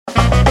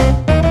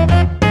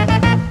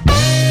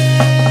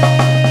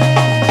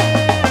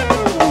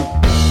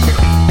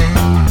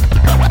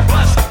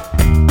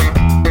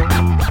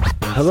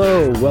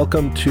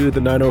welcome to the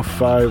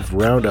 905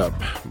 Roundup.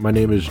 My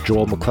name is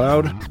Joel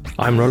McLeod.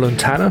 I'm Roland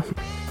Tanner.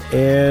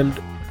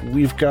 And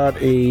we've got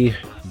a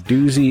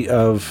doozy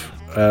of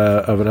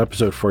an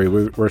episode for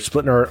you. We're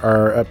splitting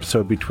our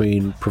episode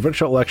between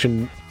provincial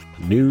election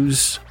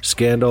news,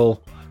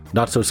 scandal,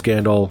 not so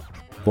scandal,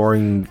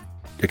 boring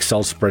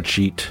Excel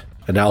spreadsheet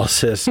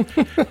analysis,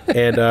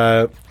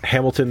 and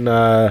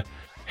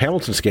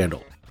Hamilton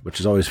scandal, which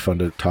is always fun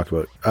to talk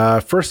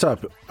about. First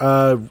up,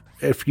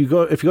 if you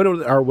go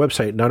to our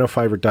website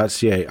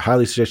 905er.ca,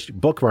 highly suggest you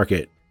bookmark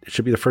it. It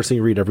should be the first thing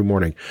you read every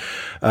morning.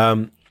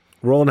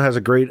 Roland has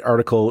a great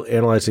article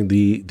analyzing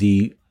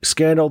the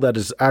scandal that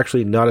is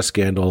actually not a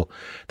scandal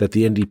that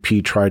the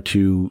NDP tried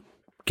to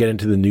get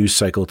into the news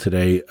cycle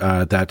today.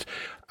 That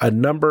a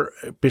number,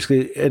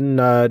 basically in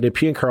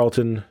Nepean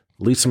Carleton,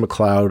 Lisa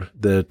MacLeod,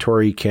 the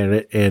Tory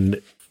candidate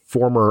and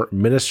former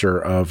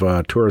minister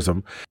of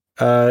tourism,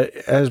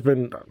 has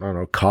been,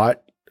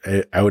 caught,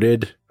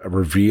 outed,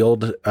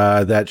 revealed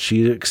that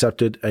she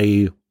accepted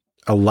a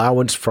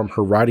allowance from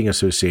her riding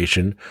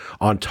association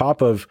on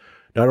top of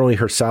not only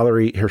her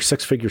salary, her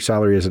six-figure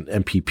salary as an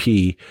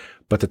MPP,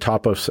 but the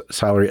top of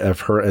salary of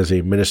her as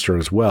a minister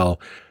as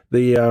well.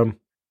 The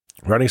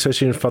riding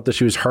association felt that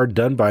she was hard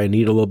done by and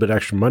needed a little bit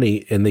extra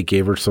money, and they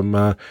gave her some,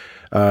 a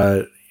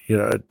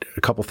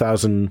couple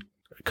thousand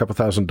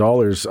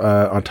dollars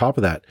on top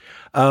of that.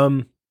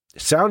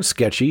 Sounds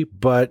sketchy,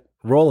 but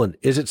Roland,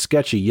 is it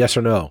sketchy? Yes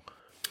or no?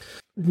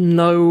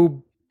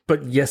 No,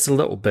 but yes, a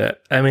little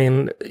bit. I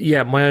mean,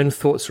 yeah, my own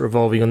thoughts are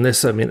revolving on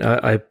this. I mean,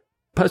 I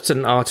posted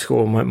an article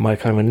on my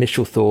kind of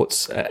initial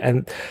thoughts,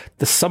 and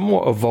they're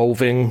somewhat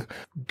evolving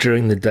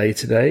during the day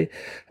today,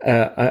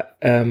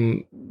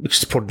 which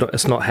is probably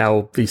it's not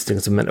how these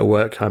things are meant to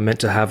work. I'm meant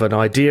to have an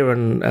idea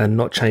and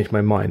not change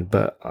my mind,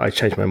 but I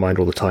change my mind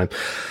all the time.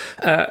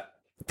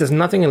 There's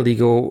nothing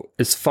illegal.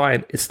 It's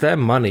fine. It's their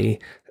money.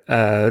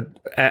 And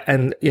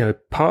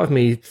part of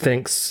me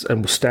thinks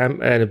and will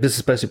stand, and this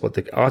is basically what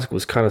the article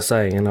was kind of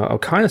saying, and I'll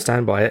kind of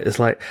stand by it. It's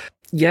like,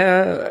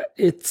 yeah,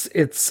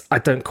 it's. I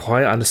don't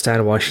quite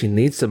understand why she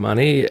needs the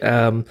money,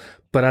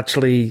 but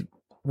actually,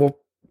 what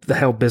the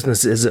hell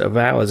business is it of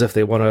ours if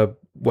they want to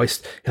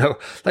waste?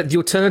 Like the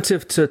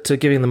alternative to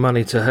giving the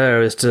money to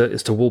her is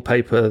to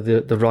wallpaper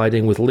the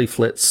riding with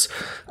leaflets,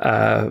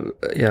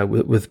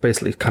 with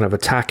basically kind of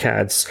attack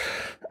ads.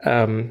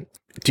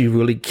 Do you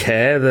really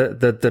care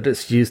that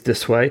it's used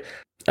this way?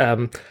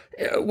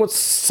 What's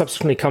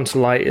subsequently come to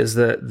light is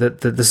that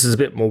this is a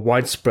bit more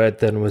widespread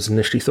than was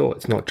initially thought.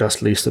 It's not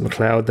just Lisa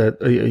MacLeod.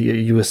 That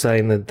you were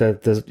saying that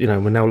there's,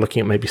 we're now looking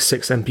at maybe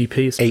 6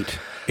 MPPs,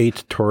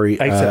 eight Tory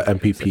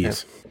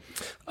MPPs.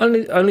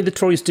 Yeah. Only the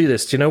Tories do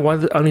this. Do you know why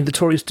only the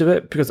Tories do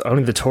it? Because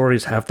only the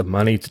Tories have the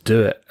money to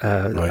do it.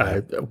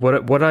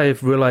 What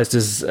I've realised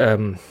is.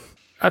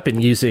 I've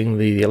been using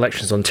the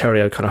Elections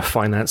Ontario kind of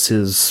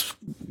finances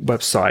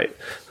website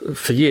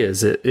for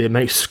years. It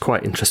makes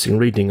quite interesting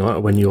reading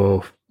when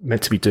you're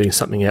meant to be doing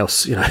something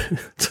else,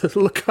 to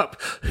look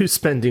up who's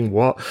spending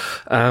what.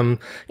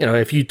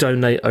 If you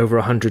donate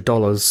over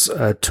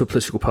 $100 to a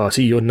political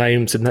party, your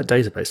name's in that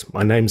database.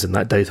 My name's in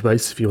that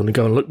database if you want to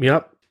go and look me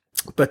up.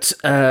 But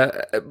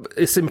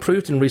it's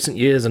improved in recent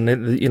years, and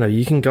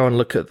you can go and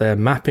look at their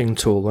mapping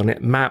tool, and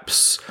it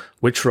maps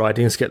which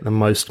ridings get the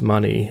most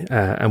money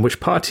and which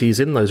parties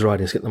in those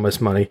ridings get the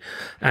most money.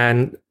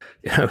 And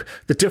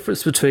the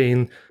difference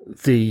between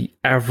the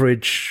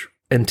average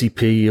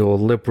NDP or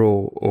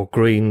Liberal or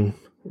Green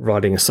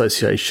riding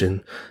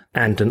association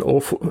and an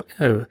awful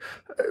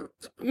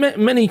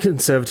many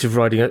conservative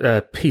riding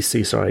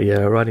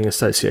riding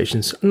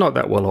associations not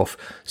that well off.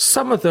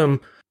 Some of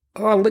them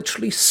are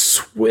literally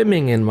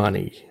swimming in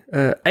money.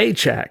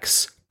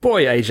 Ajax,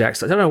 I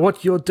don't know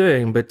what you're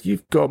doing, but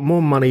you've got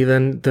more money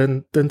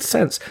than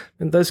sense.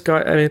 And those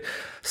guys, I mean,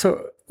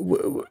 so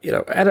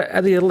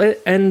at the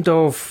end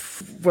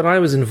of when I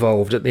was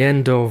involved, at the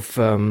end of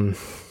the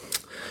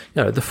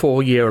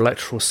 4-year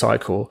electoral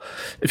cycle,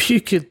 if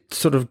you could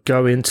sort of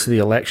go into the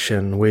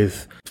election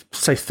with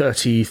say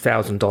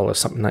 $30,000,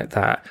 something like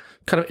that,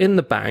 kind of in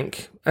the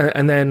bank,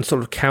 and then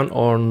sort of count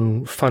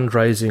on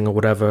fundraising or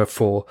whatever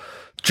for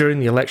during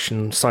the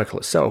election cycle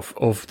itself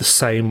of the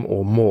same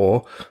or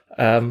more,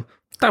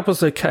 that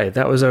was okay.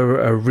 That was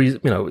a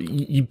reason.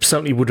 You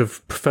certainly would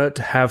have preferred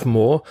to have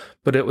more,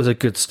 but it was a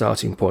good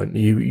starting point.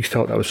 You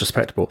felt that was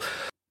respectable.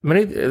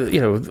 Many,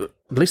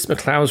 Lisa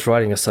MacLeod's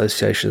riding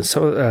associations,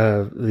 some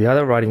of the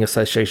other riding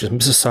associations,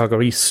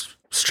 Mississauga East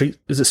Street,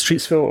 is it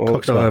Streetsville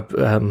or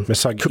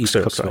Mississauga East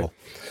Cooksville?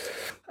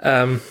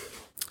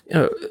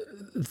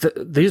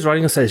 These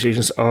riding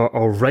associations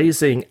are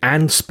raising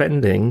and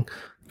spending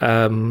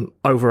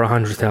over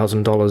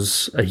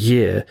 $100,000 a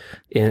year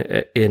in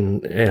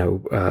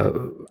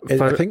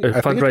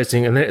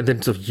fundraising, and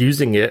then sort of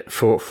using it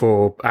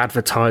for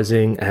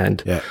advertising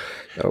and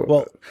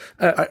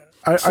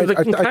so they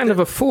can kind of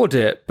afford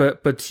it,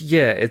 but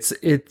yeah, it's.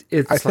 I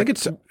think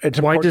it's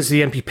why does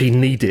the MPP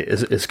need it?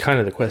 Is kind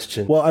of the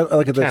question. Well, I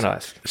like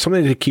it.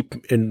 Something to keep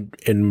in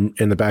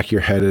the back of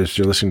your head as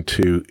you're listening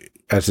to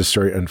as the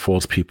story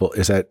unfolds. People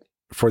is that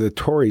for the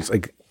Tories,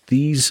 like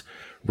these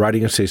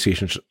writing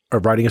associations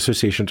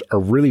are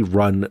really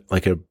run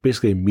like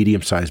basically a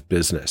medium-sized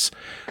business.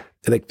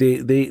 Like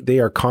they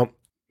are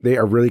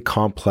really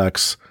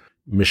complex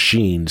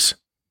machines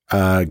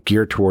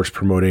geared towards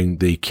promoting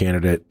the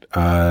candidate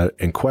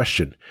in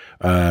question.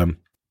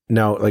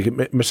 Now, like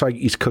Mississauga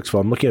East Cooksville,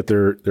 I'm looking at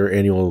their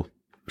annual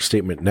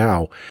statement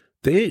now.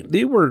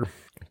 They were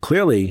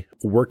clearly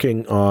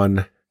working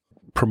on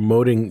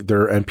promoting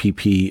their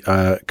MPP,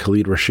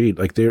 Khalid Rashid.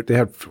 Like they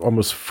had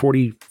almost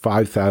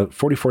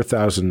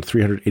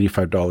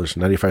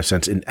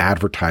 $44,385.95 in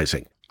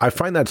advertising. I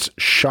find that's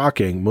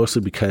shocking,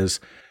 mostly because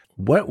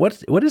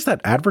what is that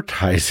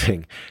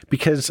advertising?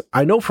 Because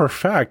I know for a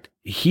fact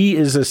he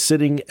is a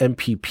sitting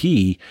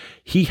MPP.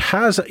 He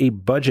has a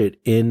budget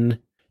in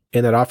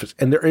that office,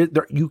 and there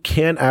you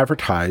can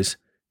advertise.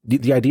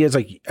 The idea is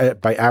like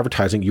by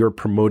advertising, you're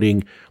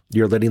letting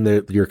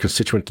your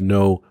constituent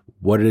know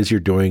what it is you're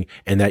doing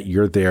and that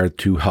you're there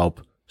to help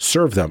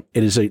serve them.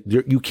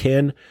 You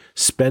can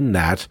spend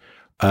that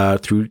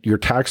through your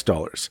tax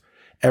dollars.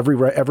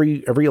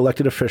 Every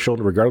elected official,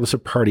 regardless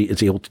of party,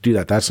 is able to do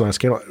that. That's not a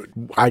scandal.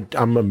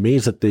 I'm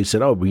amazed that they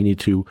said, "Oh, we need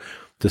to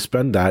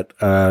spend that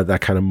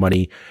kind of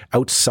money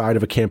outside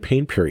of a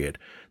campaign period."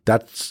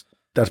 That's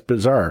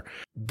bizarre.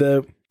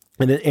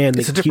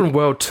 It's a different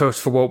world to us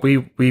for what we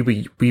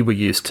were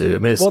used to. I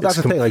mean, that's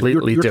the thing. Like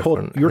you're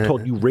different.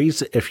 Told you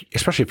raise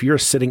especially if you're a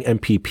sitting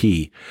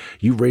MPP,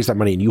 you raise that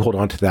money and you hold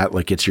on to that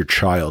like it's your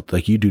child.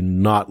 Like you do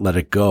not let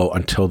it go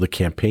until the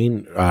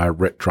campaign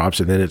writ drops,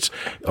 and then it's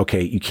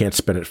okay. You can't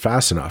spend it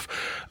fast enough.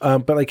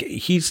 But like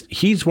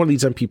he's one of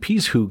these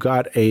MPPs who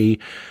got a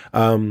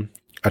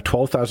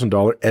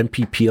 $12,000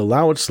 MPP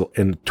allowance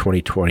in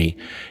 2020,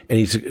 and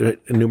he's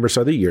numerous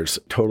other years,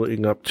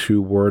 totaling up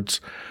towards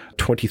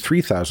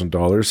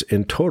 $23,000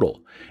 in total.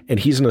 And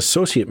he's an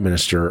associate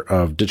minister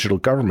of digital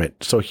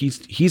government. So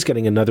he's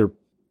getting another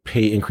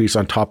pay increase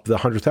on top of the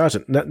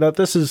 $100,000. Now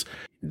there's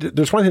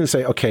one thing to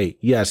say, okay,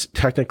 yes,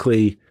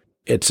 technically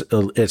it's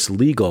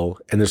legal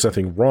and there's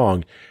nothing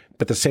wrong.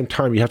 But at the same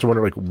time, you have to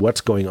wonder like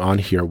what's going on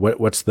here?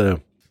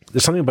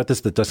 There's something about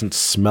this that doesn't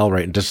smell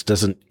right and just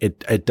doesn't,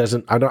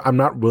 I'm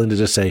not willing to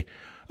just say,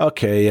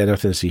 okay, yeah,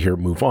 nothing to see here,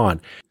 move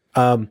on.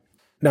 Now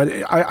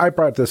I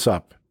brought this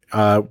up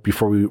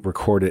before we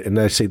record it, and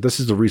I say this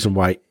is the reason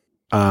why.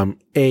 I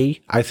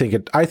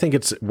think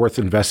it's worth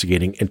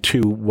investigating, and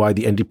two, why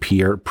the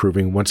NDP are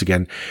proving once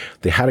again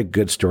they had a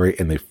good story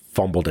and they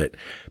fumbled it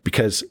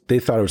because they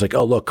thought it was like,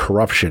 oh look,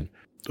 corruption.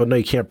 Well, no,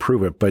 you can't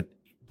prove it. But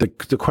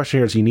the question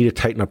here is you need to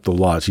tighten up the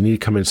laws. You need to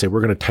come in and say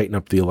we're going to tighten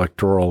up the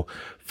electoral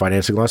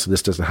financing laws so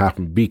this doesn't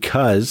happen,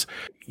 because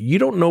you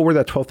don't know where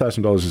that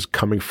 $12,000 is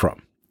coming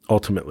from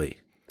ultimately.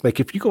 Like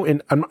if you go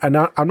in, I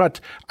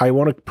want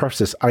to preface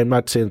this. I'm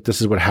not saying that this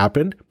is what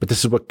happened, but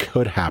this is what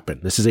could happen.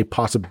 This is a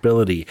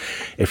possibility.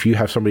 If you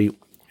have a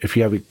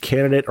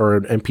candidate or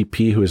an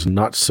MPP who is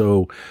not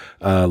so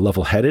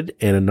level-headed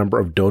and a number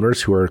of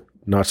donors who are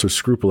not so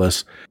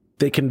scrupulous,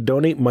 they can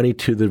donate money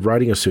to the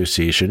riding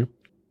association,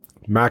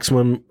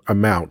 maximum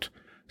amount.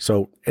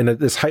 So in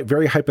this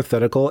very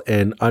hypothetical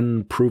and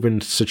unproven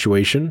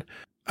situation,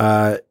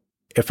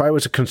 if I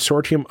was a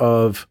consortium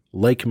of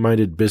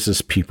like-minded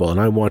business people and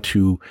I want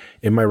to,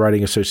 in my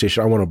riding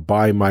association, I want to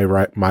buy my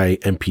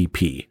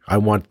MPP. I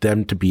want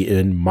them to be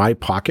in my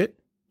pocket.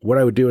 What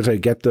I would do is I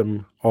get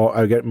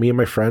me and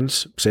my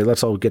friends, say,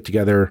 let's all get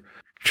together,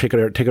 take out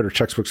our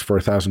checkbooks for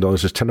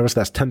 $1,000. There's 10 of us.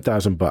 That's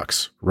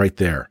 $10,000 right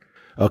there.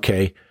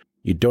 Okay.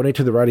 You donate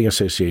to the riding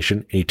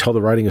association and you tell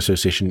the riding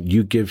association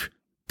you give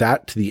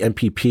that to the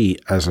MPP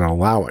as an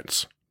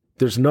allowance.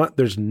 There's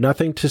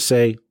nothing to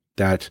say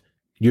that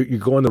you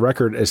go on the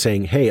record as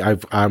saying, hey,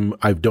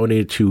 I've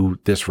donated to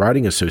this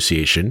riding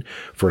association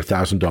for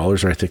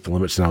 $1,000, or I think the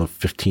limit's now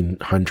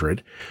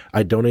 $1,500.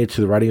 I donated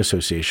to the riding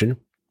association,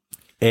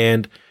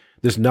 and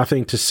there's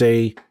nothing to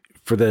say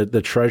for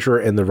the treasurer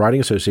and the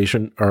riding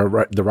association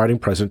or the riding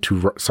president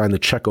to sign the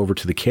check over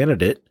to the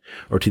candidate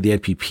or to the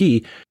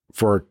NPP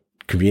for,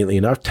 conveniently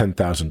enough,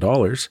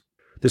 $10,000.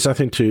 There's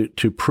nothing to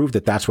prove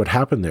that that's what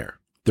happened there.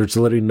 There's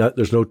literally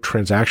there's no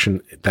transaction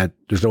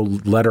there's no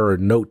letter or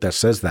note that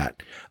says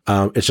that.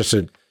 It's just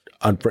an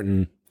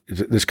unwritten,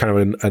 there's kind of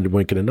a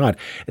wink and a nod.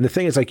 And the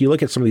thing is, like, you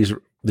look at some of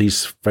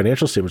these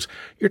financial statements,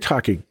 you're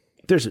talking,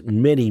 there's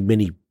many,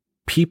 many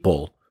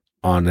people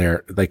on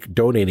there, like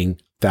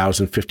donating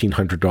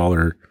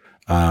 $1,000,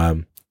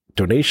 $1,500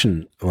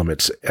 donation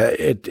limits.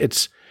 It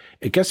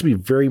gets to be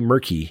very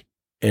murky,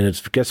 and it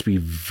gets to be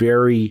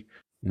very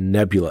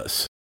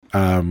nebulous.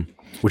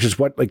 Which is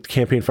what like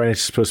campaign finance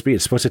is supposed to be.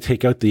 It's supposed to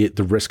take out the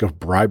risk of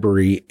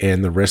bribery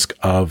and the risk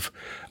of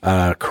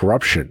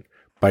corruption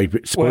by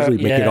supposedly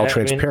making it all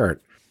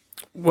transparent.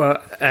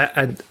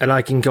 And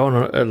I can go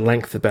on at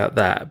length about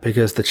that,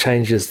 because the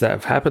changes that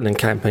have happened in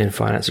campaign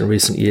finance in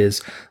recent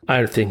years, I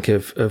don't think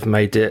have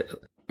made it.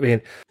 I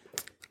mean,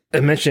 I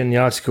mentioned in the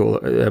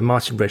article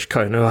Martin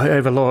Bridge-Cohen, who I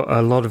have a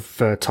lot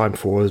of time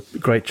for, was a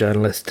great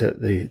journalist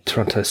at the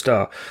Toronto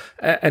Star,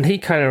 and he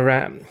kind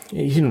of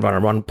he didn't run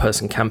a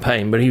one-person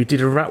campaign, but he did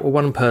a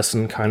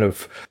one-person kind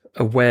of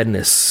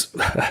awareness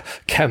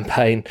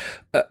campaign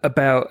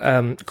about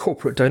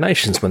corporate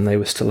donations when they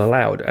were still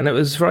allowed. And it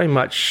was very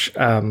much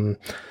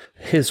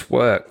his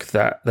work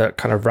that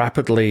kind of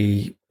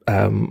rapidly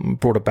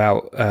brought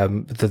about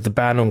the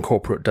ban on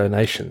corporate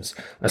donations.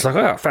 And it's like,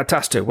 oh,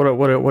 fantastic! What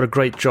a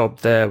great job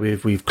there.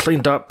 We've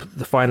cleaned up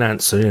the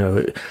finance.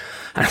 And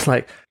it's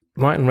like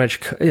Martin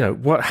Reg.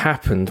 What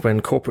happened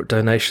when corporate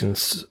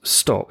donations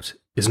stopped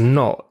is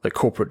not that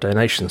corporate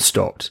donations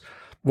stopped.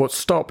 What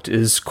stopped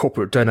is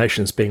corporate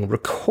donations being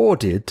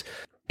recorded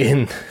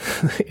in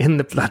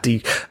the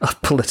bloody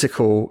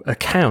political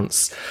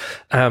accounts.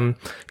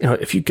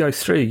 If you go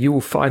through, you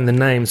will find the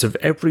names of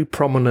every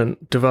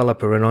prominent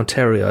developer in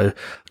Ontario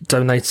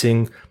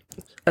donating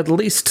at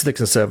least to the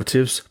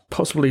Conservatives,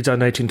 possibly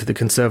donating to the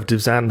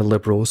Conservatives and the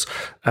Liberals.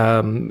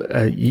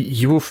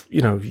 You will,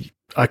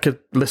 I could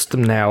list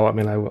them now. I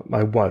mean, I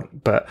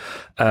won't, but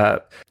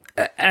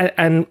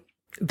and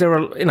there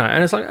are,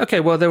 and it's like, okay,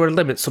 well, there are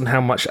limits on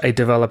how much a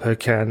developer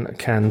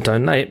can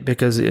donate,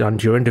 because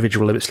under your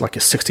individual limits, like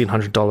it's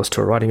 $1,600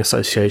 to a riding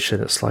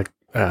association. It's like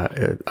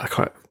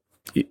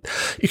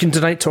you can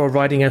donate to a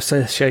riding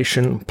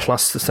association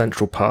plus the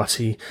central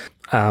party,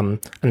 and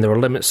there are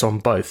limits on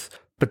both.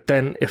 But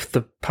then, if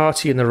the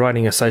party and the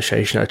riding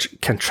association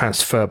can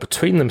transfer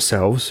between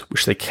themselves,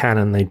 which they can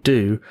and they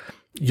do,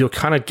 you're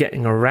kind of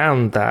getting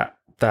around that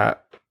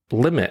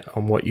limit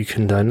on what you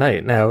can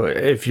donate. Now,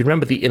 if you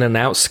remember the In and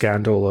Out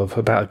scandal of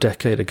about a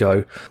decade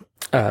ago,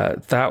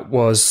 that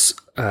was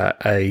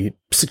a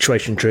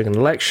situation during an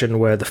election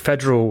where the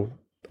federal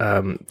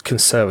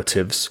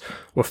Conservatives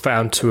were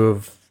found to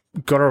have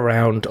got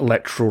around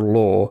electoral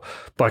law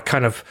by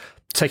kind of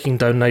taking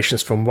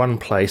donations from one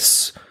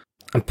place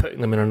and putting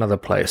them in another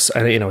place.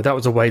 And, that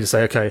was a way to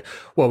say, okay,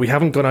 well, we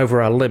haven't gone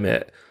over our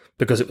limit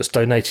because it was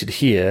donated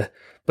here,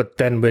 but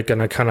then we're going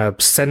to kind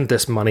of send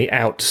this money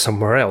out to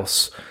somewhere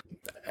else.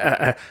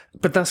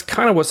 But that's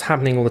kind of what's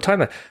happening all the time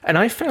there. And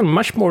I found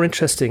much more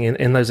interesting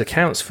in those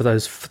accounts for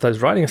those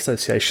riding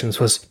associations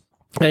was,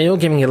 you're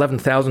giving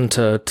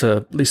 $11,000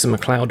 to Lisa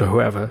McLeod or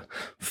whoever.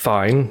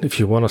 Fine, if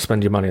you want to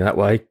spend your money that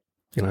way,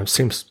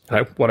 seems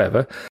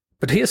whatever.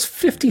 But here's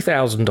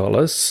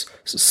 $50,000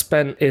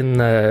 spent in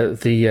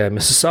the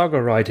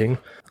Mississauga riding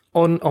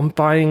on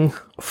buying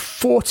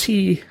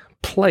 40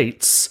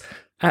 plates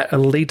at a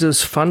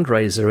leaders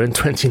fundraiser in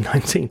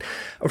 2019.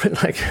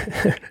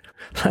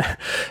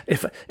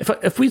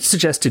 If we'd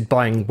suggested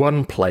buying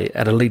one plate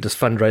at a leaders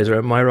fundraiser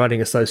at my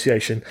riding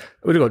association,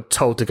 I would have got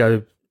told to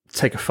go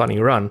take a funny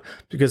run,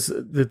 because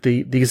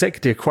the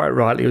executive, quite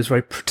rightly, was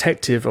very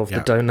protective of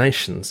the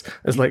donations.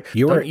 It's like,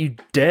 don't you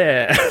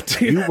dare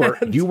do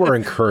that. You were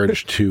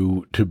encouraged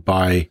to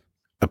buy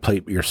a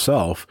plate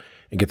yourself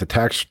and get the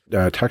tax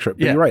rate. But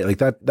you're right, like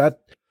that.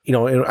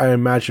 I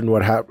imagine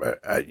what happened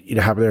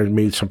there.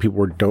 Maybe some people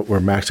were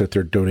maxed out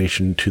their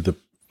donation to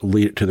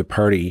the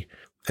party,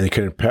 and they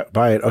couldn't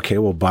buy it. Okay,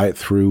 we'll buy it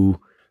through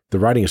the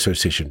riding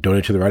association.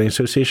 Donate to the riding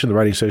association. The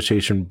riding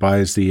association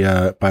buys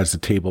the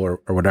table or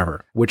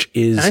whatever. Which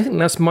is, I think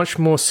that's much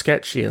more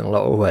sketchy in a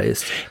lot of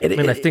ways.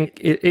 I think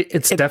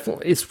it's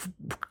definitely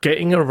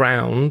getting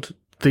around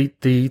the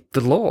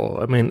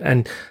law.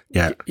 The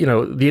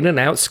In and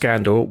Out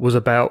scandal was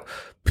about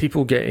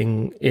people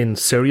getting in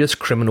serious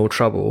criminal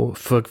trouble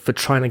for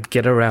trying to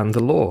get around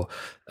the law.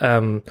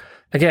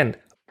 Again,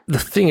 the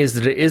thing is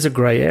that it is a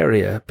grey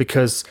area,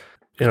 because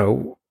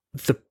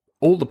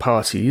all the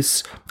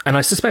parties, and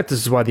I suspect this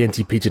is why the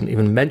NDP didn't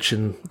even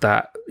mention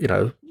that.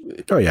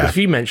 If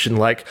you mention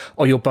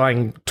you're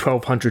buying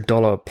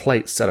 $1,200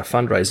 plates at a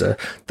fundraiser,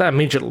 that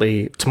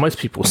immediately, to most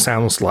people,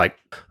 sounds like,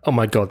 oh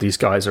my God, these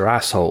guys are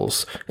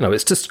assholes.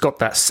 It's just got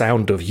that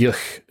sound of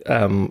yuck,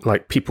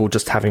 like people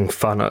just having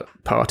fun at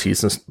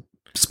parties and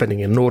spending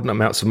inordinate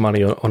amounts of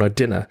money on a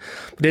dinner.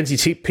 But the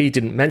NDP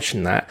didn't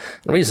mention that.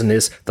 The reason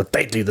is that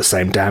they do the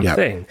same damn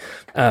thing.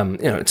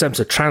 In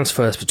terms of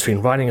transfers between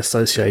riding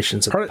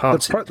associations and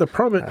parties. Part of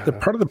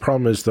the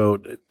problem is, though,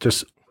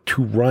 just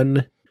to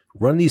run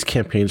these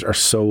campaigns are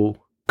so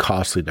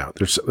costly now.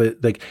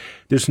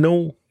 There's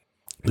no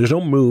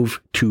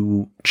move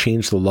to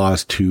change the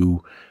laws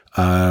to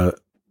to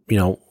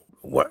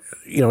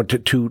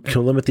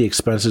limit the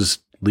expenses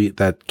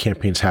that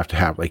campaigns have to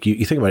have. Like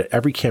you think about it,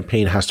 every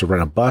campaign has to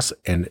rent a bus,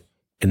 and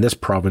in this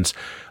province,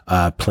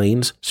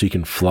 planes, so you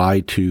can fly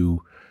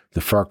to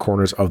the far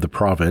corners of the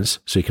province,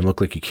 so you can look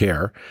like you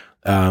care.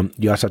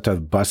 You also have to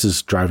have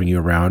buses driving you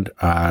around,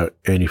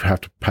 and you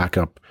have to pack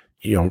up,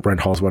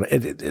 rent halls.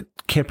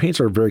 Campaigns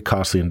are very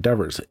costly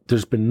endeavors.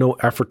 There's been no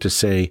effort to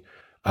say,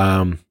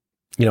 let's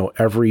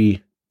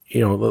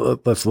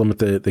limit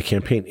the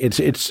campaign.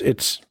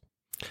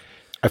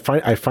 I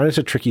find it's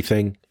a tricky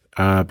thing.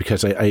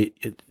 Because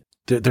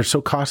they're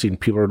so costly, and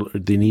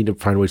they need to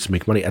find ways to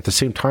make money. At the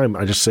same time,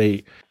 I just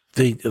say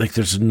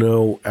there's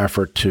no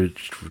effort to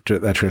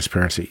that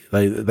transparency.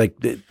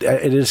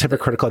 It is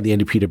hypocritical of the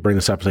NDP to bring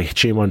this up. It's like,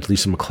 shame on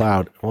Lisa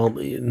McLeod. Well,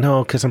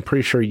 no, because I'm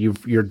pretty sure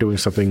you're doing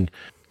something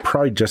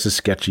probably just as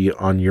sketchy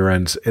on your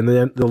ends. And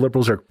then the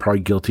Liberals are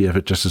probably guilty of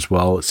it just as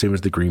well, same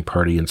as the Green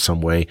Party in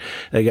some way.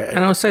 And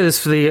I'll say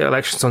this for the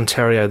elections in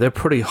Ontario, they're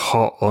pretty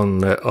hot on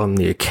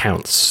the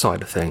accounts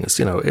side of things.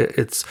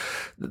 It's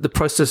the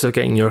process of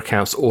getting your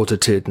accounts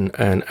audited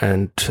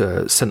and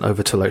sent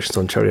over to Elections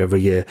Ontario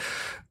every year.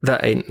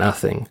 That ain't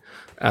nothing.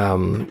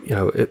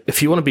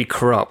 If you want to be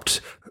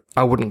corrupt,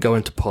 I wouldn't go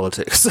into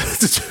politics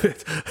to do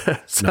it.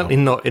 Certainly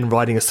not in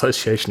riding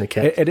association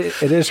accounts. It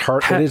is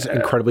hard. It is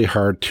incredibly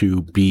hard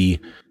to be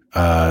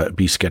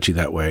sketchy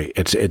that way.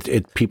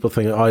 People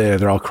think, oh yeah,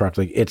 they're all corrupt.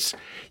 Like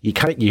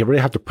you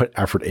really have to put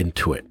effort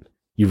into it.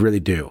 You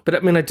really do. But I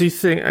mean, I do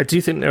think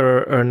there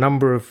are a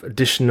number of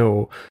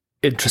additional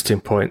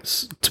interesting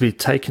points to be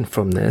taken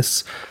from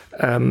this.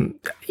 I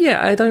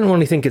don't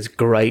really think it's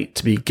great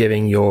to be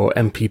giving your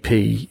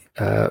MPP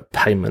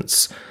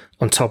payments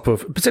on top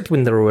of, particularly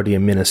when they're already a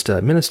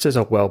minister. Ministers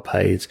are well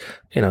paid.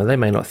 They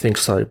may not think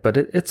so, but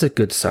it's a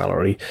good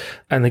salary,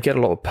 and they get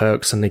a lot of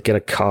perks, and they get a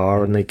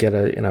car, and they get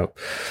it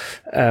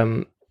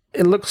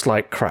looks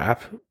like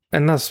crap,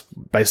 and that's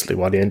basically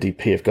why the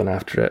NDP have gone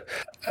after it.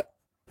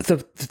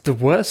 The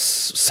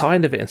worst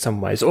side of it in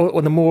some ways,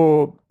 or the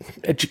more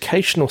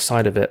educational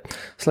side of it,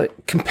 it's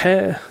like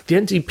compare the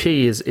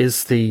NDP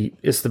is the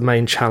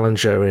main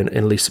challenger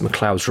in Lisa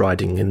MacLeod's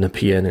riding in the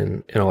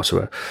PN in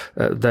Ottawa.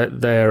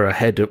 They're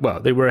ahead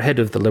of, they were ahead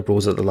of the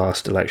Liberals at the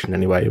last election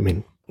anyway. I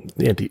mean,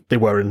 they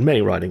were in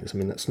many ridings. I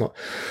mean, that's not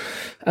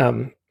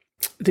both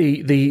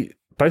the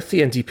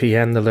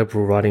NDP and the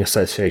Liberal riding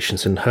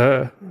associations in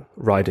her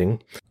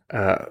riding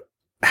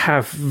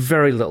have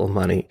very little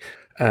money.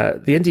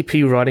 The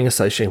NDP Riding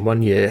Association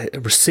one year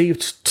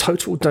received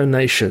total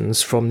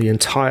donations from the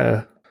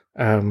entire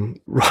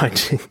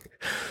riding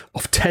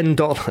of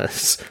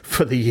 $10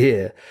 for the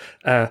year.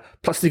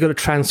 Plus they got a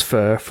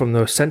transfer from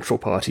the Central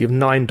Party of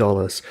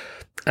 $9.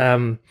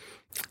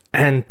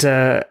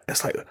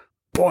 It's like,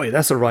 boy,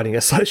 that's a riding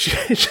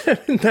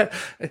association.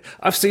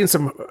 I've seen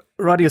some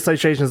riding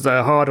associations that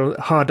are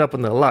hard up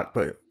on their luck,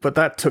 but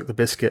that took the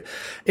biscuit.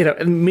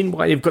 And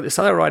meanwhile, you've got this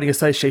other riding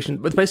association,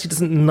 but basically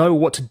doesn't know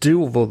what to do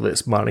with all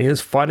this money, is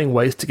finding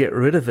ways to get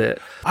rid of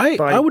it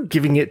I would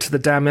giving it to the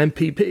damn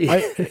MPP.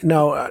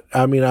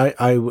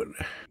 I would.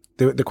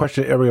 The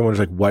question everyone was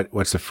like,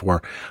 what's it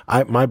for?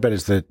 My bet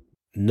is that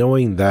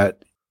knowing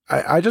that.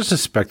 I just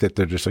suspect that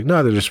they're just like,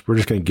 no, we're just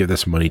going to give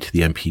this money to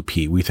the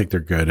MPP. We think they're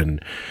good and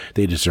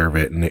they deserve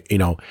it. And,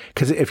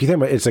 because if you think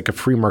about it, it's like a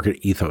free market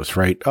ethos,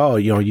 right? Oh,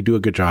 you do a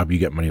good job, you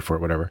get money for it,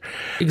 whatever.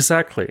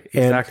 Exactly.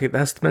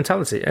 That's the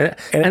mentality.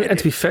 And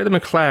to be fair to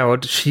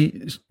MacLeod,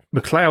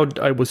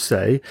 I would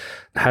say,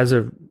 has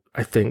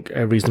I think,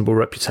 a reasonable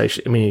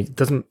reputation. I mean,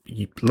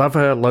 you love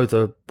her, loathe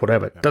her,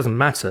 whatever. It doesn't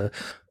matter.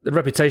 The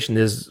reputation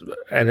is,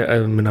 and I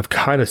mean, I've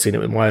kind of seen it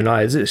with my own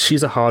eyes,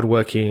 she's a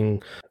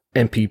hardworking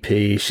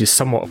MPP. She's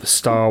somewhat of a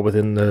star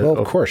within the. Well,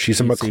 of course,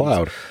 she's a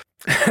MacLeod.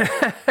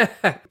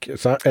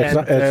 It's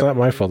not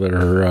my fault that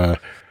her.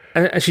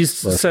 And she's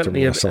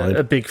certainly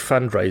a big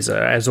fundraiser,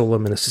 as all the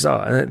ministers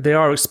are, and they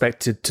are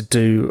expected to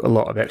do a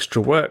lot of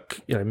extra work.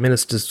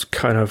 Ministers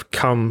kind of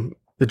come.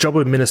 The job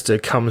of a minister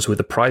comes with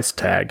a price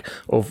tag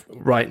of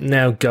right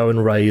now, go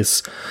and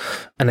raise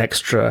an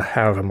extra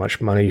however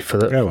much money for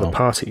the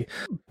party.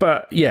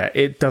 But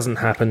it doesn't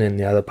happen in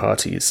the other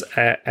parties,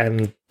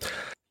 and.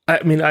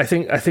 I mean, I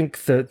think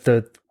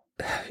that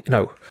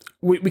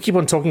we keep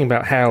on talking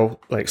about how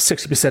like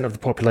 60% of the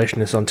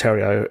population in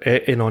Ontario,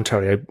 in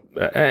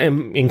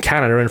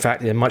Canada, in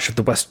fact, in much of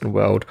the Western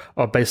world,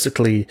 are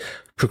basically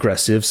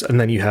progressives,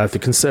 and then you have the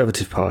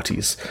conservative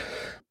parties.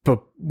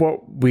 But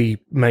what we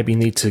maybe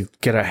need to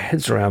get our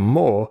heads around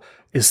more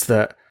is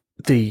that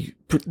the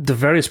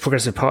various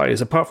progressive parties,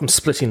 apart from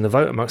splitting the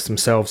vote amongst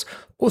themselves,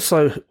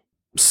 also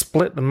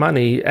split the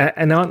money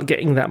and aren't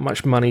getting that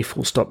much money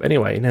full stop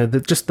anyway.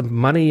 Just the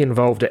money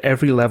involved at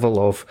every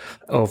level of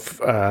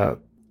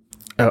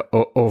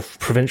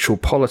provincial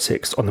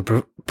politics on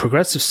the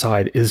progressive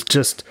side is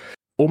just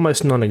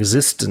almost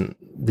non-existent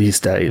these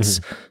days,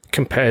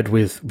 compared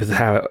with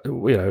how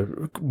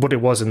what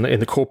it was in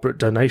the corporate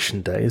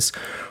donation days,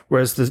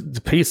 whereas the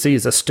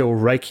PCs are still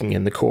raking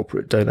in the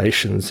corporate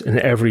donations in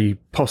every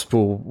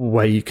possible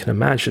way you can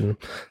imagine.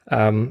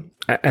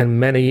 And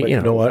many,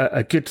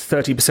 a good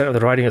 30% of the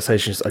riding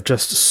associations are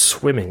just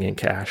swimming in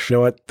cash. You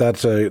know what? I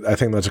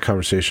think that's a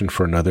conversation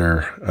for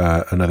another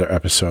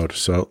episode.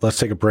 So let's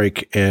take a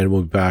break, and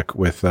we'll be back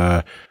with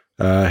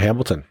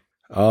Hamilton.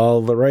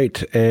 All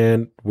right,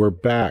 and we're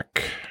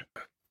back.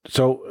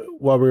 So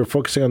while we were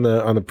focusing on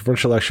the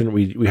provincial election,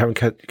 we haven't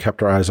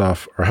kept our eyes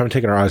off, or haven't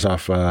taken our eyes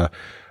off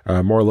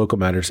more local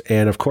matters.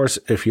 And of course,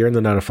 if you're in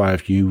the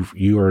 905,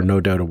 you are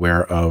no doubt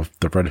aware of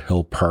the Red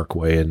Hill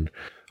Parkway and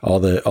all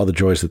the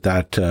joys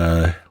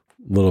that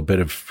little bit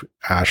of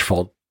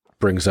asphalt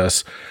brings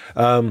us.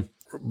 But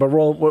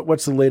Roland,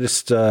 what's the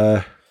latest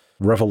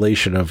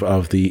revelation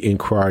of the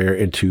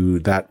inquiry into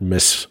that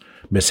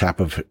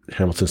mishap of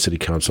Hamilton City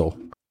Council?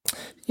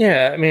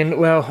 Yeah, and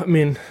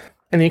the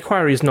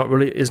inquiry is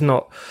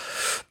not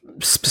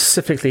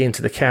specifically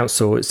into the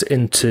council. It's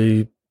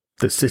into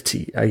the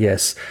city, I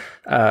guess,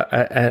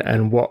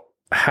 and what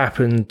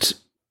happened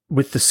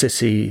with the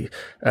city,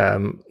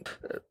 to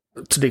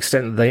the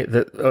extent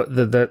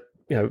that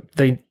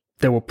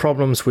there were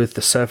problems with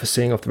the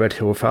surfacing of the Red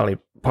Hill Valley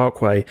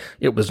Parkway.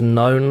 It was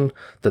known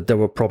that there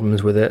were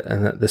problems with it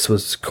and that this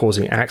was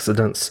causing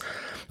accidents,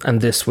 and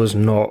this was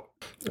not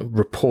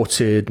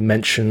reported,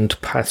 mentioned,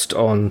 passed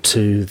on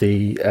to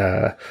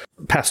the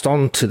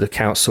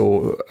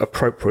council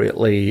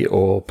appropriately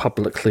or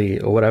publicly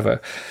or whatever.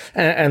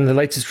 And the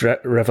latest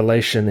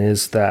revelation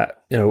is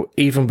that,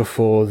 even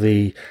before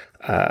the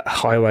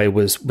highway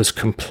was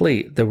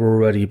complete, there were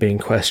already being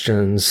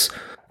questions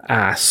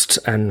asked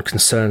and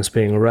concerns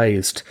being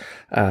raised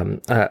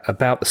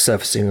about the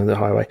surfacing of the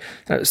highway.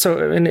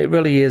 And it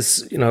really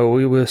is,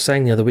 we were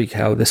saying the other week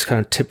how this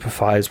kind of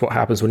typifies what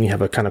happens when you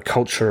have a kind of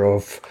culture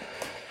of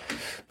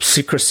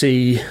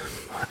secrecy,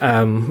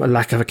 a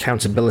lack of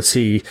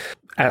accountability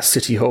at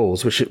city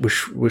halls, which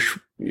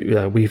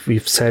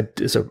we've said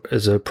is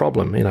a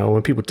problem.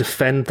 When people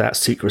defend that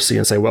secrecy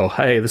and say, "Well,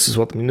 hey, this is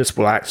what the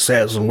Municipal Act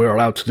says, and we're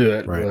allowed to do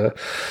it," right.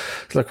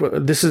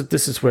 This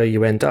is where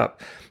you end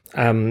up.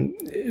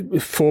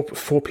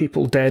 Four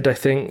people dead, I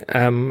think,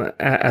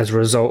 as a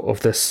result of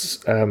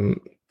this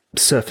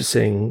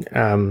surfacing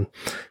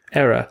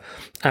error,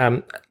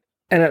 and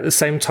at the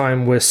same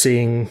time, we're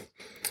seeing,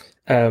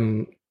 we're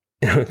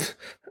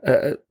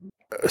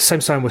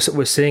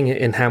seeing it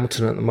in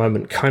Hamilton at the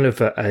moment, kind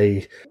of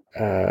a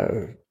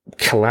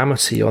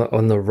calamity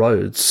on the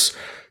roads.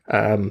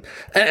 And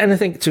I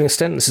think to an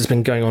extent this has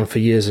been going on for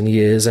years and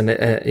years, and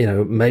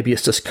maybe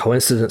it's just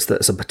coincidence that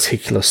it's a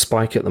particular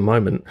spike at the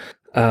moment.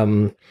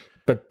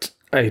 But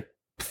I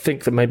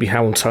think that maybe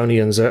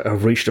Hamiltonians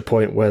have reached a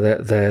point where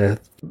they're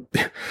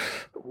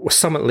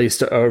some at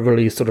least are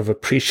really sort of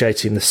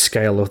appreciating the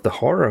scale of the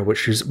horror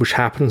which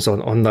happens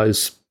on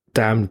those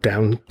damn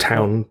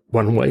downtown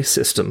one-way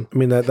system. I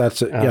mean,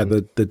 that's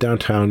the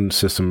downtown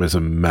system is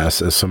a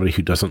mess. As somebody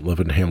who doesn't live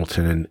in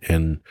Hamilton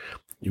and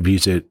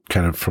views it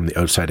kind of from the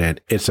outside in,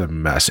 it's a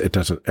mess. It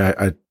doesn't.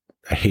 I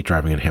hate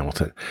driving in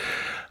Hamilton.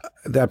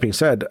 That being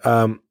said,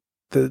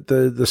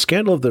 the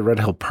scandal of the Red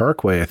Hill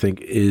Parkway, I think,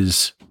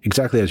 is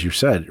exactly as you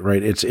said,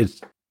 right?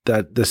 It's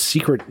that the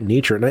secret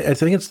nature, and I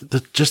think it's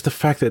just the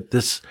fact that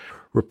this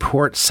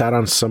report sat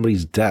on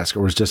somebody's desk,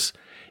 or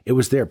it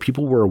was there.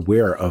 People were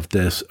aware of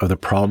this, of the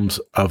problems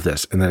of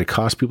this, and that it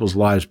cost people's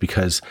lives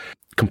because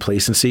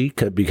complacency,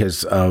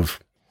 because of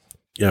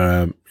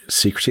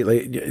secrecy.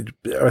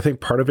 I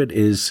think part of it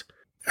is,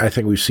 I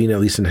think we've seen,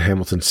 at least in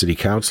Hamilton City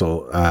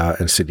Council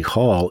and City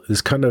Hall,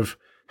 is kind of,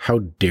 how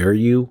dare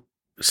you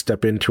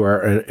step into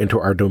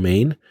our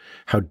domain?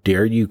 How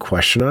dare you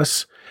question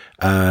us?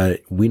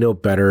 We know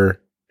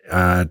better.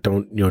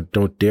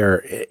 Don't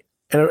dare.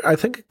 And I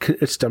think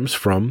it stems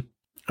from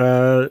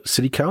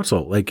City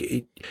Council.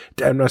 Like,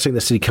 I'm not saying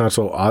the City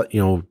Council,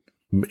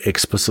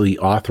 explicitly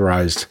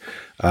authorized,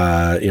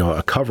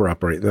 a cover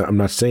up or anything. I'm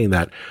not saying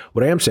that.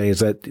 What I am saying is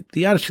that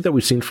the attitude that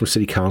we've seen from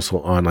City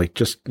Council on, like,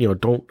 just,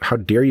 how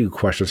dare you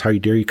question us? How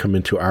dare you come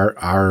into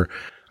our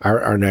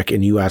neck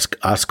and you ask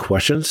us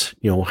questions?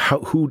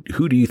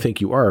 Who do you think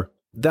you are?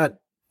 That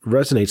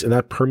resonates and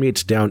that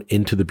permeates down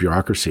into the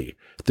bureaucracy.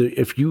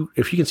 If you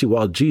can see,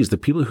 well, geez, the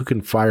people who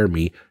can fire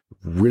me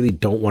really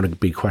don't want to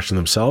be questioned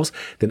themselves,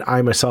 then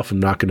I myself am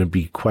not going to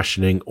be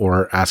questioning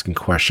or asking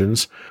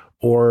questions,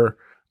 or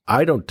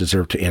I don't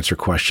deserve to answer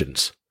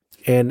questions.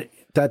 And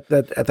that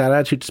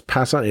attitude just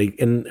pass on.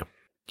 And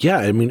yeah,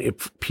 I mean,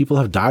 if people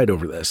have died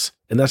over this,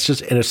 and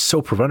it's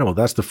so preventable.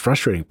 That's the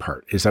frustrating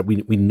part, is that we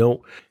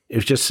know.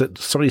 If just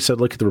somebody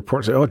said, look at the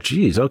report and say, oh,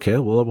 geez, okay,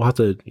 well, we'll have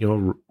to,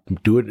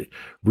 do it,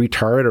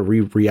 retar it or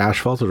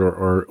re-asphalt it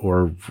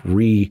or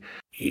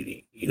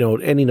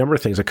any number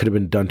of things that could have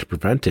been done to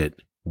prevent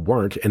it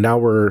weren't. And now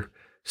we're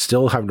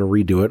still having to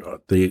redo it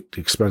at the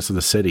expense of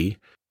the city.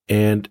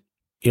 And,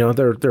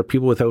 there are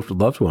people without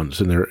loved ones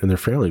in their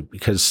family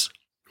because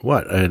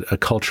a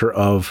culture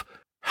of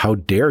how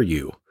dare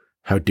you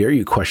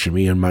question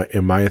me and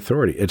my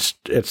authority.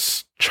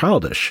 It's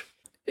childish.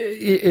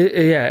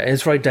 Yeah,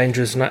 it's very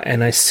dangerous,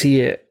 and I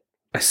see it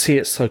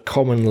so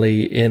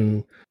commonly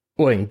in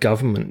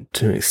government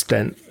to an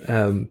extent.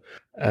 There's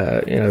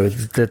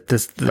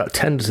that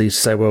tendency to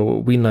say,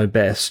 well, we know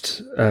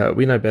best,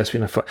 we know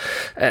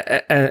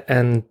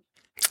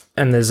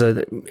and there's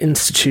an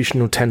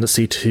institutional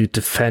tendency to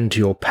defend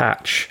your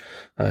patch,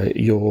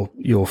 your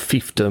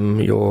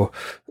fiefdom,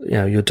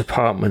 your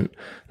department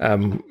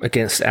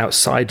against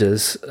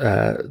outsiders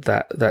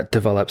that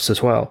develops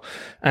as well,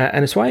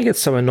 and it's why I get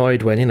so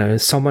annoyed when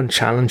someone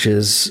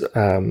challenges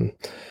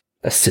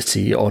a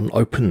city on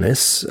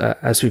openness,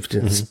 as we've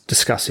been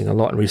discussing a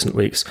lot in recent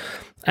weeks,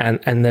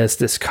 and there's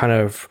this kind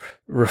of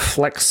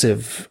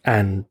reflexive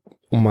and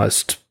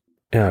almost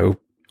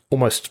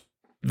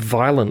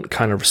violent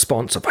kind of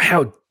response of,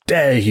 how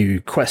dare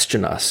you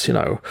question us, and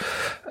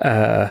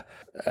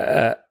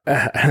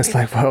it's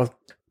like, well,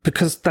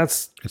 because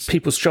it's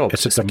people's job.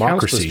 It's a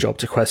democracy. Councillor's job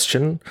to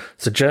question.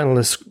 It's a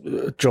journalist's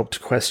job to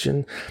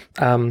question.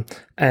 And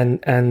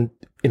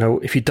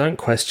if you don't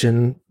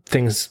question,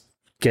 things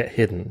get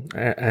hidden.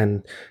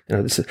 And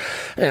this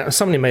is,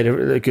 somebody made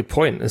a good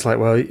point. It's like,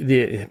 well,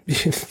 the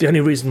only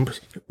reason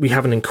we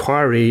have an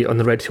inquiry on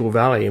the Red Hill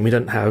Valley and we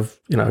don't have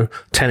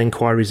 10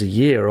 inquiries a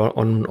year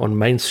on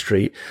Main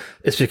Street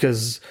is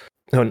because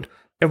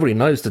everybody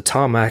knows the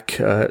tarmac,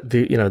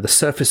 the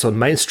surface on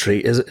Main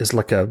Street is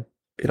like a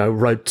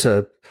road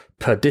to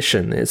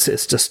perdition.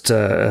 It's just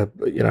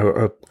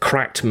a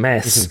cracked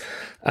mess.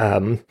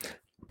 Mm-hmm.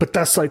 But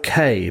that's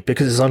okay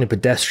because it's only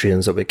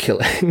pedestrians that we're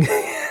killing.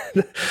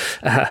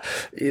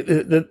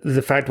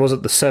 The fact was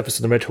that the surface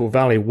of the Red Hill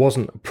Valley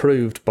wasn't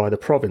approved by the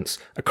province.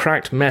 A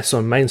cracked mess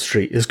on Main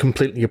Street is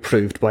completely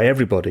approved by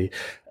everybody.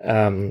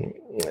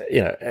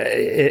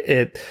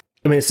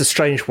 It's a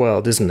strange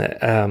world, isn't it?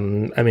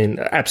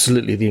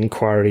 Absolutely, the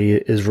inquiry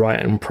is right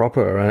and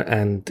proper,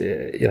 and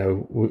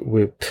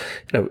we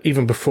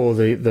even before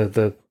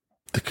the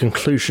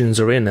conclusions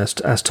are in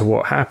as to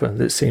what happened,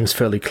 it seems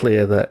fairly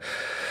clear that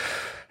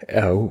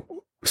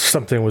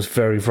something was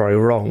very, very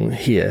wrong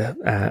here.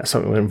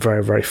 Something went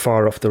very, very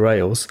far off the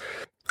rails.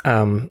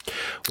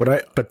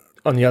 But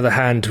on the other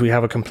hand, we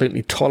have a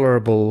completely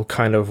tolerable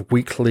kind of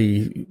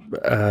weekly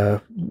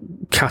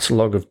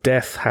catalogue of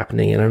death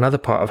happening in another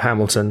part of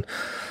Hamilton,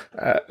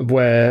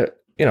 where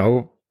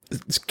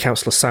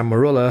Councillor Sam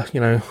Marula,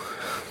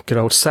 good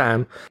old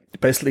Sam,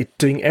 basically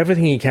doing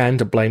everything he can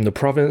to blame the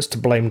province, to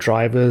blame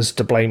drivers,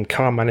 to blame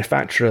car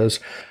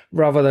manufacturers,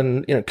 rather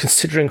than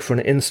considering for an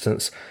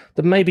instance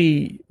that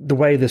maybe the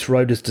way this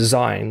road is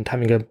designed,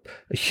 having a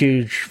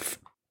huge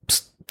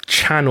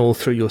channel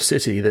through your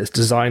city that's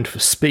designed for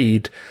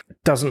speed,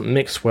 doesn't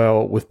mix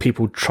well with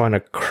people trying to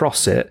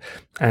cross it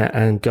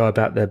and go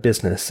about their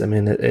business. I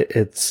mean,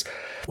 it's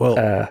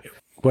well.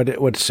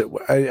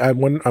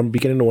 I'm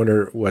beginning to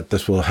wonder what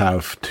this will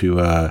have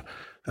to.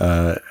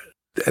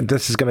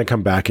 This is going to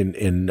come back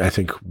and I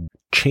think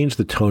change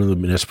the tone of the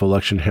municipal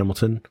election in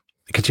Hamilton,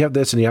 because you have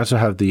this and you also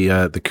have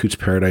the Coots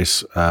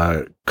Paradise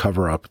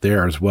cover up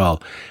there as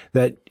well.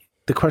 That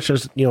the question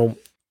is,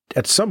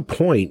 at some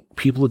point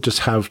people just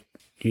have,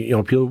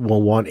 people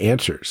will want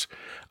answers.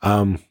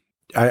 I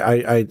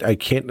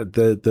can't,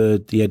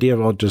 the idea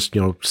of, I'll just,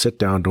 sit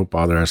down, don't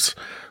bother us,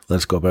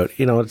 let's go about,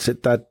 it's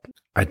that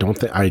I don't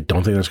think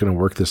that's going to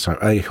work this time.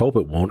 I hope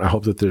it won't. I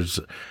hope that there's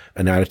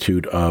an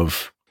attitude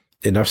of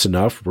enough's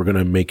enough. We're going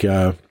to make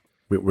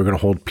we're going to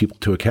hold people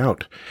to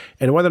account,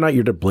 and whether or not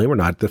you're to blame or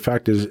not, the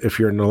fact is, if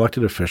you're an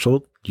elected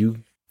official,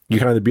 you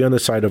can either be on the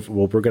side of,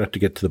 well, we're going to have to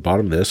get to the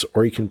bottom of this,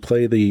 or you can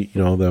play the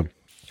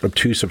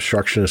obtuse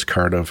obstructionist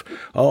card of,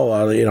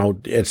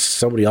 it's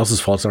somebody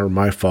else's fault, it's not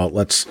my fault.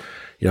 Let's,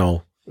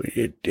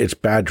 it's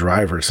bad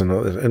drivers and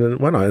then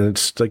why not? And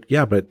it's like,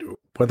 yeah, but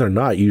whether or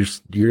not you're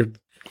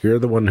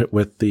the one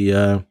with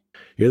the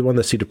you're the one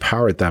that's seat of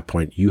power at that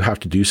point. You have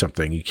to do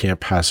something. You can't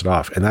pass it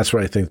off. And that's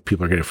what I think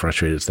people are getting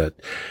frustrated, is that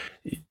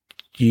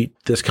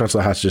this council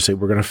has to just say,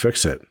 we're going to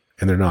fix it.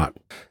 And they're not.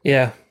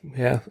 Yeah.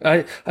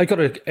 I got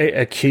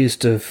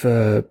accused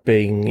of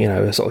being,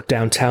 a sort of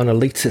downtown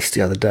elitist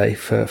the other day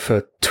for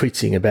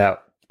tweeting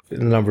about the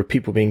number of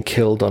people being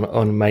killed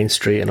on Main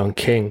Street and on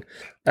King.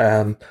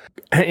 And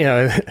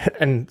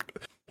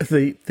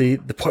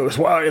the point was,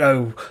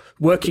 well,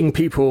 working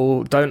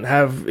people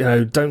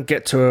don't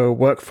get to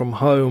work from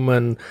home,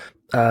 and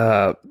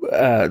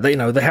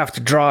they have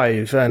to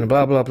drive and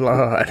blah blah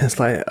blah. And it's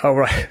like, all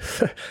right,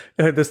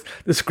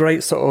 this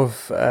great sort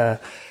of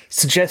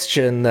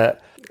suggestion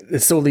that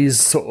it's all these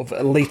sort of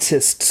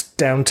elitist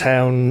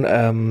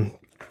downtown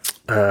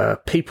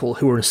people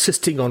who are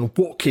insisting on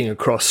walking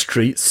across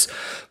streets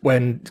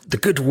when the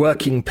good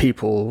working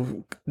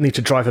people need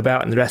to drive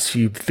about in their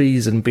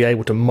SUVs and be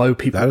able to mow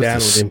people down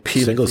with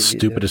impunity. Single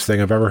stupidest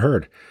thing I've ever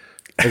heard.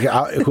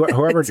 Like,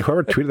 whoever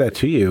tweeted that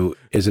to you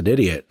is an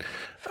idiot.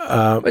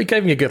 It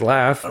gave me a good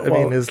laugh. I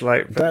mean, it's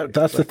like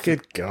that's the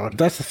good God.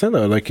 That's the thing,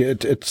 though. Like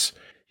it's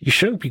you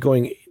shouldn't be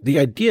going. The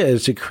idea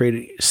is to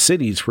create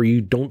cities where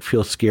you don't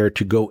feel scared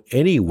to go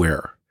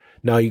anywhere.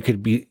 Now you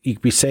could be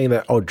saying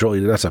that, oh, Jolie,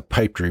 that's a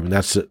pipe dream.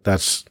 That's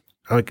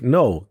like,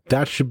 no,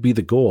 that should be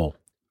the goal.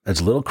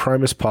 As little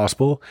crime as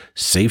possible,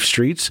 safe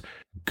streets,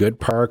 good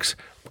parks,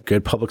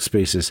 good public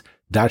spaces.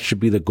 That should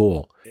be the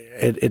goal.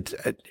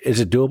 Is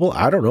it doable?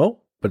 I don't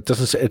know, but it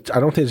doesn't. I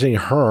don't think there's any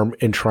harm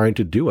in trying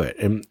to do it.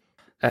 And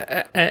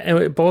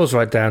it boils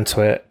right down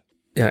to it.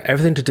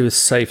 Everything to do with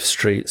safe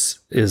streets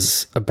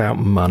is about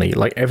money,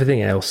 like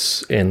everything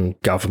else in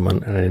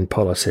government and in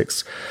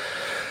politics.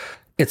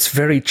 It's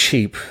very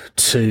cheap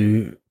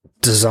to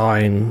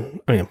design.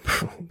 I mean,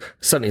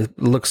 certainly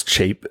looks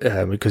cheap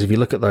because if you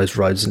look at those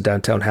roads in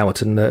downtown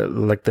Hamilton,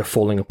 they're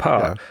falling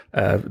apart.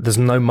 Yeah. There's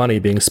no money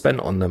being spent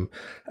on them.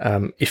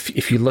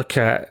 If you look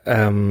at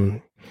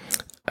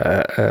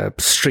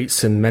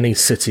streets in many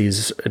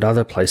cities in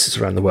other places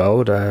around the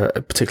world,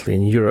 particularly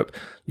in Europe,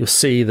 you'll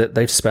see that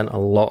they've spent a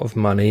lot of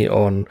money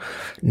on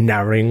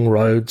narrowing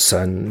roads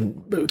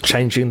and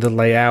changing the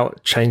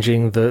layout,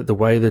 changing the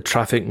way the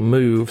traffic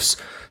moves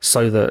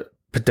so that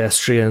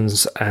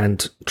pedestrians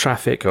and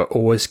traffic are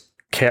always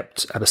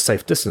kept at a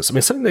safe distance. I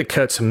mean, something that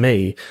occurred to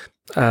me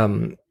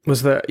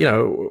was that,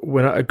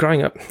 when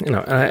growing up,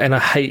 and I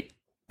hate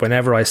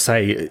whenever I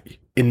say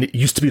it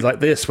used to be like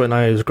this when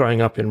I was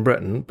growing up in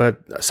Britain,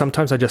 but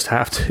sometimes I just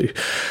have to,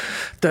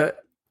 that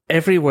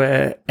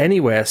everywhere,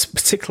 anywhere,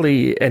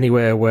 particularly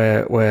anywhere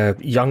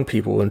where young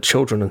people and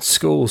children and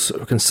schools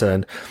are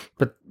concerned,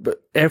 but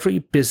every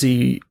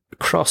busy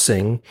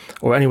crossing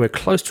or anywhere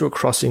close to a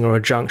crossing or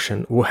a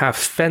junction will have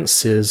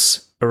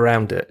fences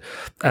around it,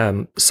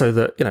 so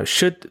that,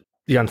 should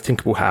the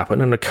unthinkable happen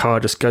and a car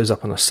just goes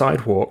up on a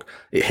sidewalk,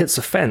 it hits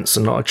a fence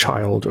and not a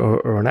child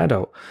or an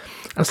adult.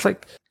 And it's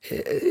like,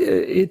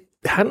 it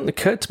hadn't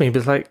occurred to me, but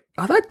it's like,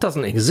 oh, that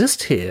doesn't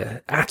exist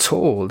here at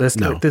all. There's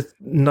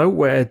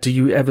nowhere do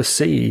you ever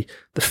see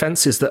the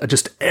fences that are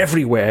just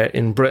everywhere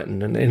in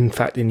Britain and in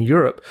fact in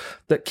Europe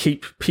that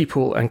keep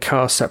people and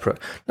cars separate.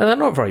 Now, they're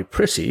not very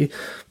pretty,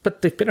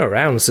 but they've been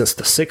around since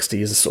the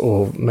 60s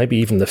or maybe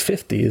even the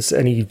 50s,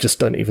 and you just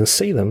don't even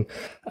see them.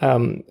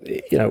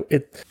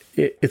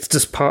 It's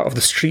just part of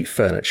the street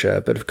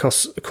furniture, but of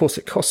course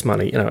it costs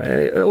money.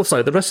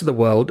 Also the rest of the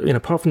world,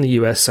 apart from the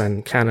US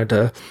and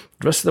Canada,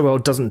 the rest of the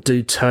world doesn't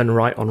do turn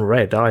right on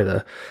red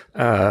either.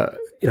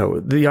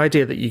 The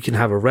idea that you can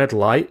have a red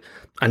light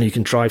and you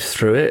can drive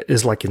through it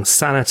is like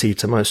insanity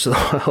to most of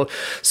the world.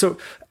 So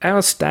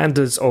our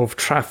standards of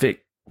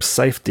traffic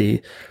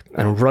safety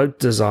and road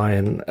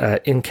design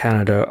in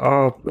Canada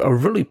are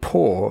really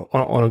poor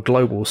on a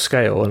global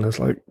scale. And it's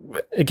like,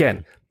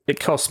 again, it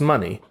costs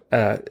money.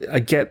 I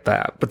get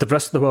that, but the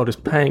rest of the world is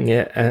paying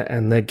it,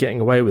 and they're getting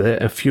away with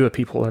it, and fewer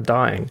people are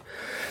dying.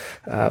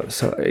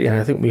 So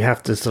I think we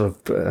have to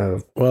sort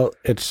of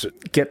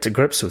get to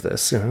grips with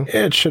this.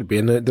 It should be,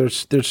 and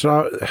there's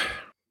not.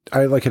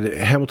 I like it.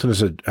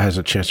 Hamilton has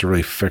a chance to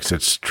really fix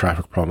its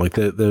traffic problem. Like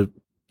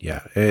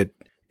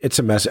it's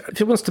a mess.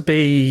 If it wants to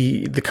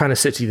be the kind of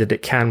city that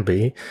it can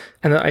be,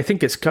 and I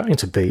think it's going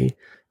to be,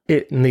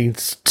 it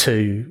needs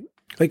to.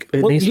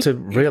 Needs to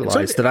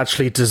realize that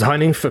actually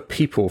designing for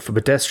people, for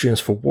pedestrians,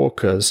 for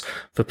walkers,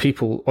 for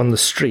people on the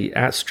street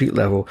at street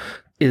level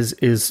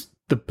is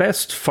the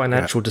best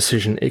financial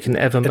decision it can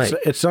ever make.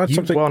 It's not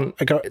something want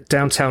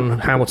downtown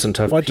Hamilton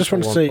to have on foot. I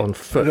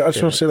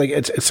just want to say,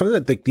 it's something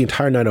that the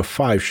entire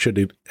 905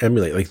 should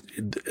emulate. Like,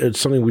 it's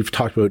something we've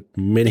talked about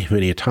many,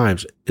 many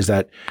times, is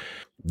that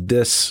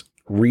this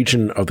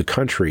region of the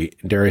country,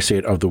 dare I say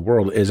it, of the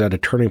world, is at a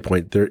turning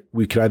point.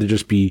 We could either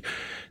just be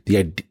the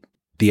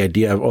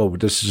idea of,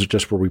 this is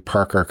just where we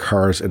park our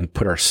cars and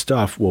put our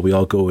stuff while we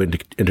all go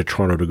into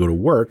Toronto to go to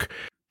work.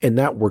 And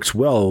that works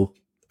well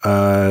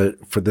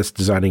for this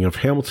designing of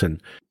Hamilton.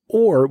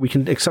 Or we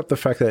can accept the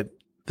fact that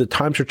the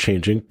times are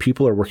changing.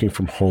 People are working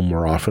from home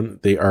more often.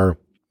 We are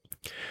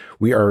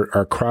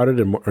crowded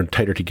and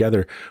tighter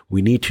together.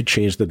 We need to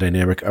change the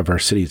dynamic of our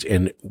cities.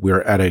 And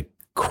we're at a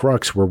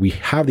crux where we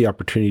have the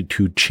opportunity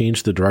to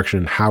change the direction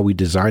in how we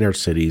design our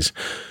cities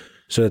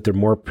so that they're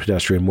more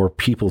pedestrian, more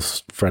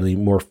people-friendly,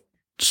 more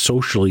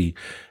socially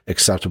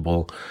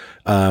acceptable,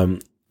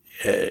 and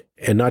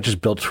not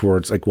just built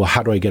towards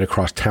how do I get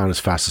across town as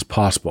fast as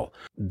possible?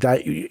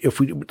 That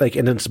if we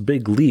and it's a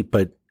big leap,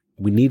 but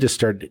we need to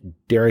start,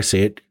 dare I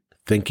say it,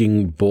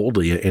 thinking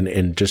boldly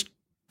and just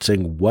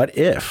saying, what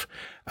if?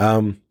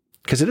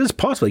 Because it is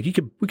possible.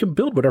 We can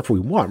build whatever we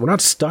want. We're not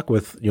stuck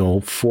with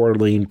four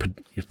lane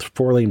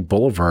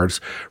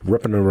boulevards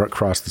ripping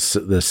across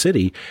the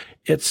city.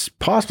 It's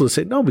possible to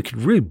say, no, we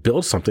could really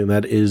build something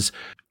that is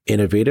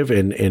innovative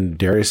and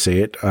dare I say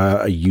it,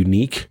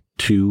 unique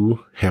to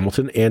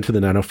Hamilton and to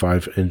the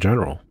 905 in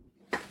general.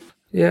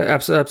 Yeah,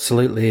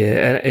 absolutely.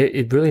 And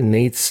it really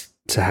needs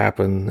to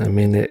happen. I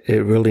mean, it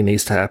really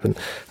needs to happen.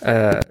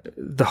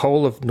 The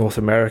whole of North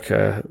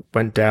America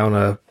went down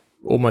a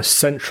almost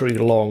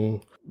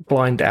century-long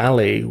blind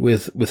alley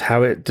with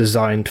how it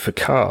designed for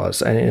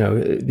cars,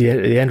 and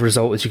the end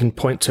result is you can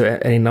point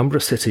to any number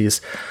of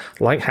cities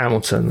like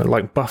Hamilton,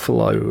 like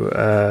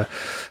Buffalo.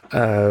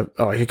 I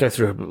could go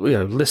through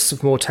lists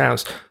of more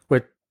towns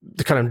where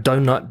the kind of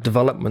donut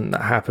development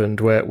that happened,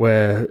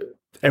 where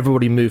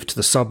everybody moved to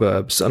the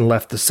suburbs and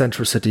left the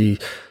center of city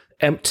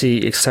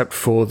empty except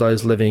for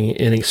those living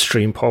in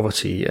extreme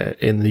poverty.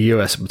 In the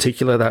US in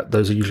particular,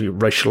 those are usually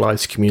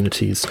racialized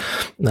communities,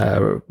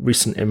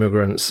 recent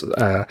immigrants,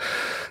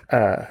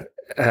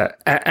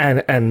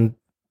 and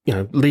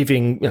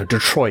leaving.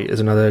 Detroit is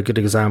another good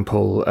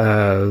example.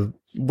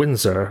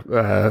 Windsor,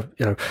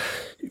 the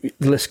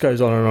list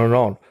goes on and on and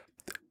on.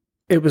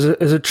 It was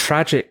a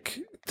tragic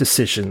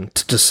decision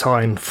to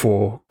design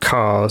for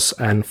cars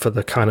and for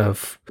the kind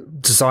of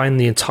design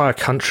the entire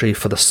country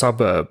for the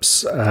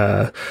suburbs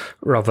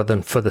rather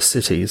than for the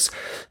cities.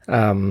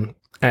 And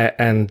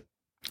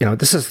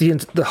this is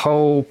the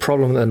whole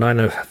problem that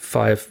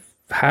 905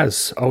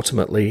 has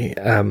ultimately,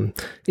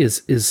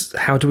 is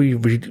how do we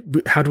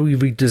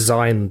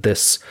redesign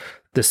this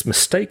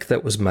mistake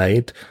that was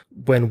made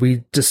when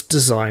we just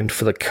designed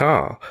for the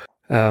car.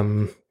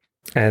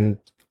 And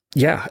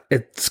yeah,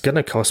 it's going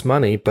to cost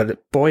money,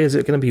 but boy, is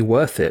it going to be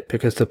worth it,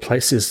 because the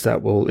places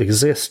that will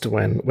exist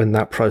when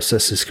that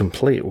process is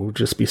complete will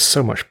just be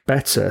so much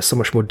better, so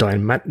much more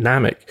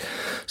dynamic,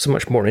 so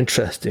much more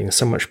interesting,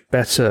 so much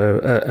better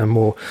and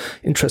more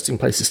interesting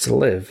places to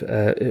live.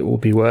 It will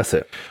be worth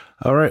it.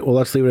 All right. Well,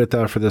 let's leave it at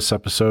that for this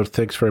episode.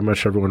 Thanks very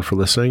much, everyone, for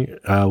listening.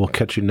 We'll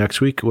catch you next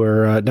week,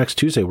 next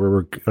Tuesday, where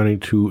we're going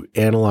to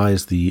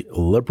analyze the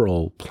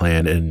Liberal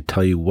plan and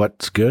tell you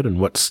what's good and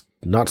what's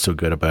not so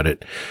good about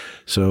it.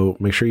 So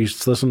make sure you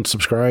listen,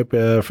 subscribe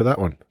for that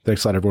one.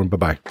 Thanks a lot, everyone.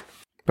 Bye-bye.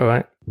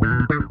 Bye-bye.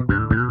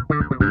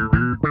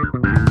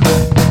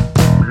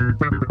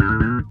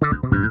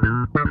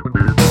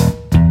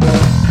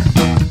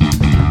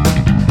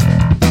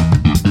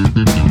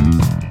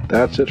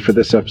 That's it for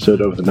this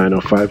episode of the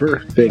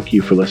 905er. Thank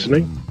you for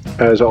listening.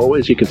 As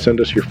always, you can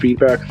send us your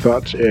feedback,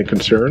 thoughts, and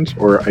concerns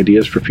or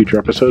ideas for future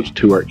episodes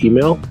to our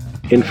email,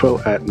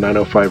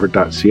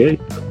 info@905er.ca.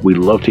 We'd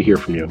love to hear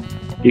from you.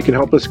 You can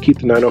help us keep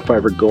the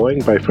 905er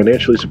going by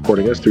financially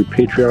supporting us through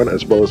Patreon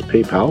as well as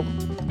PayPal.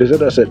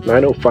 Visit us at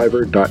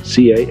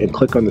 905er.ca and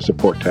click on the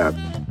support tab.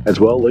 As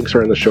well, links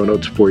are in the show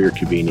notes for your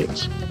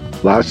convenience.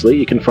 Lastly,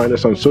 you can find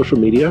us on social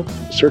media.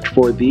 Search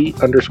for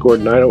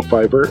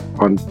 _905er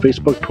on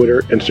Facebook,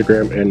 Twitter,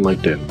 Instagram, and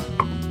LinkedIn.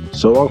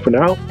 So long for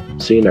now.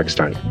 See you next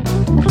time.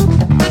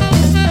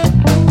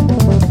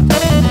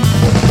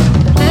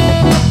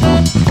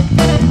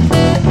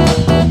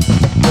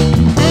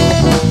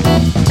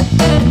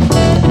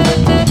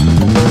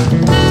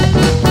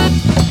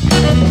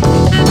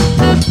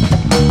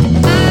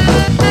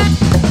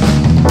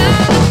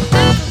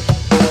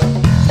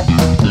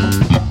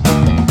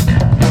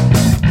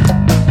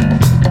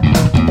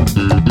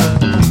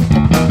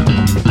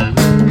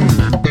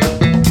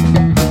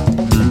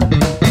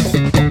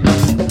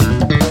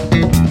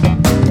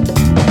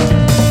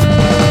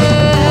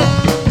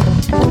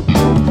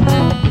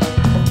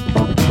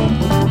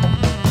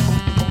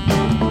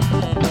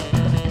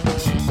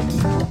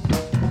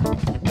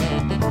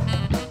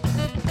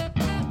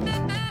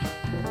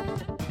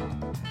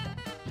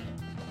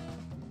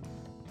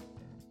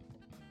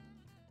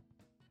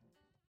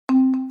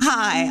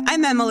 Hi,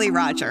 I'm Emily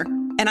Roger,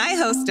 and I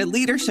host a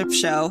leadership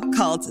show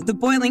called The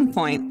Boiling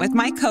Point with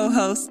my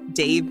co-host,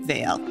 Dave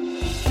Vale.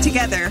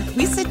 Together,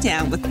 we sit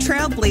down with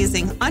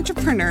trailblazing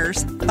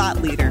entrepreneurs,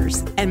 thought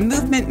leaders, and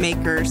movement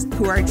makers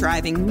who are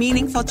driving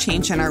meaningful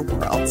change in our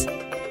world.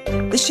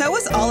 The show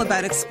is all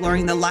about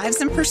exploring the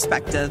lives and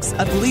perspectives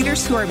of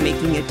leaders who are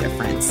making a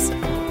difference.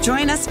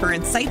 Join us for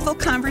insightful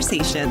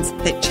conversations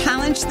that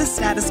challenge the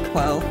status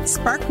quo,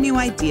 spark new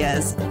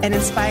ideas, and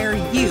inspire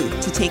you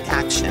to take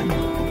action.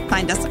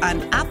 Find us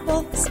on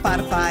Apple,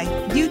 Spotify,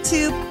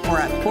 YouTube, or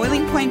at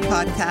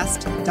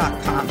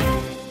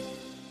boilingpointpodcast.com.